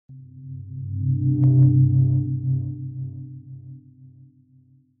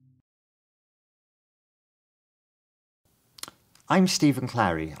I'm Stephen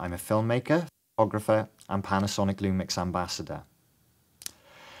Clary. I'm a filmmaker, photographer and Panasonic LUMIX ambassador.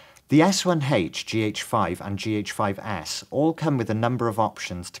 The S1H, GH5 and GH5S all come with a number of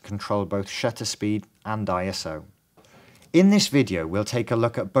options to control both shutter speed and ISO. In this video, we'll take a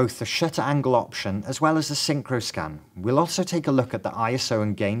look at both the shutter angle option as well as the synchro scan. We'll also take a look at the ISO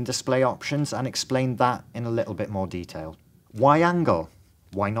and gain display options and explain that in a little bit more detail. Why angle?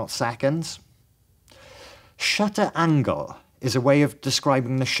 Why not seconds? Shutter angle is a way of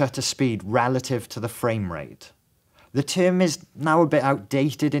describing the shutter speed relative to the frame rate. The term is now a bit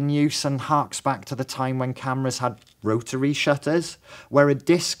outdated in use and harks back to the time when cameras had rotary shutters, where a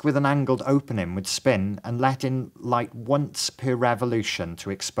disc with an angled opening would spin and let in light once per revolution to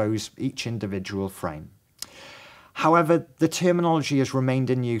expose each individual frame. However, the terminology has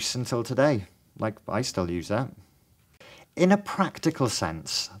remained in use until today, like I still use that. In a practical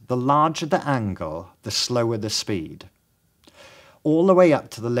sense, the larger the angle, the slower the speed. All the way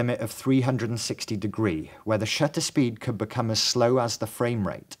up to the limit of 360 degrees, where the shutter speed could become as slow as the frame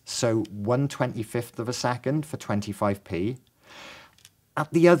rate, so 1/25th of a second for 25p.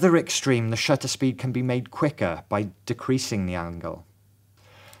 At the other extreme, the shutter speed can be made quicker by decreasing the angle.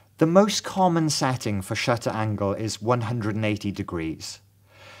 The most common setting for shutter angle is 180 degrees.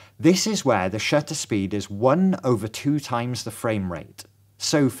 This is where the shutter speed is 1/2 times the frame rate.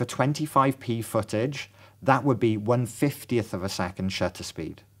 So for 25p footage, that would be 1/50th of a second shutter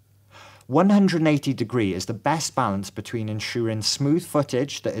speed. 180 degrees is the best balance between ensuring smooth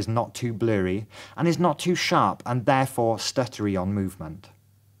footage that is not too blurry and is not too sharp and therefore stuttery on movement.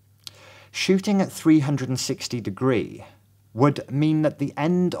 Shooting at 360 degrees would mean that the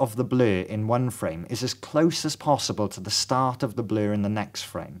end of the blur in one frame is as close as possible to the start of the blur in the next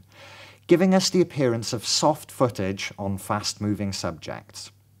frame, giving us the appearance of soft footage on fast-moving subjects.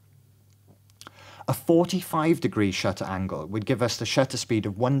 A 45-degree shutter angle would give us the shutter speed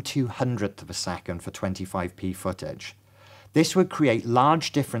of 1/200th of a second for 25p footage. This would create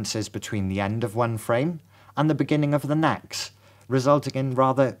large differences between the end of one frame and the beginning of the next, resulting in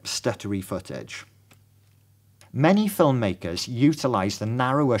rather stuttery footage. Many filmmakers utilise the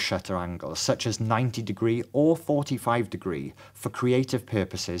narrower shutter angles, such as 90 degree or 45 degree, for creative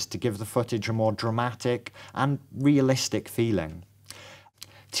purposes to give the footage a more dramatic and realistic feeling.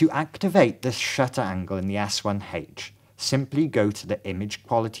 To activate this shutter angle in the S1H, simply go to the Image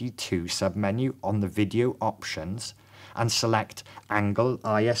Quality 2 submenu on the Video Options and select Angle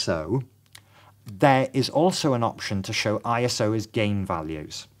ISO. There is also an option to show ISO as gain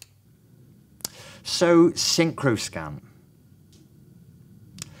values. So, synchro scan.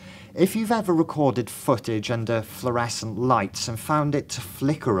 If you've ever recorded footage under fluorescent lights and found it to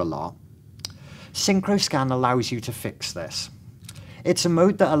flicker a lot, synchro scan allows you to fix this. It's a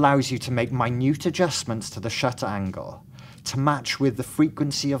mode that allows you to make minute adjustments to the shutter angle to match with the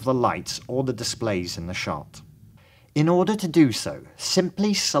frequency of the lights or the displays in the shot. In order to do so,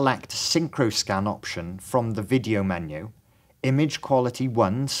 simply select Synchro Scan option from the Video menu, Image Quality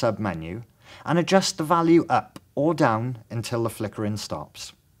 1 submenu, and adjust the value up or down until the flickering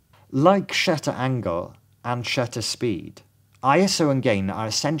stops. Like shutter angle and shutter speed, ISO and gain are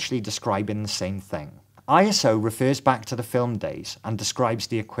essentially describing the same thing. ISO refers back to the film days and describes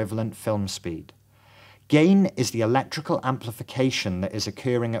the equivalent film speed. Gain is the electrical amplification that is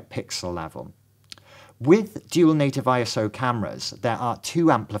occurring at pixel level. With dual native ISO cameras, there are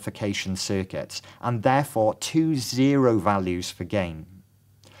two amplification circuits and therefore two zero values for gain.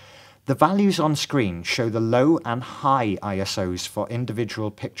 The values on screen show the low and high ISOs for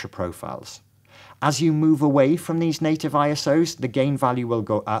individual picture profiles. As you move away from these native ISOs, the gain value will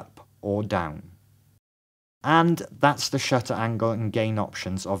go up or down. And that's the shutter angle and gain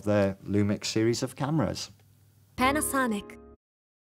options of the LUMIX series of cameras. Panasonic.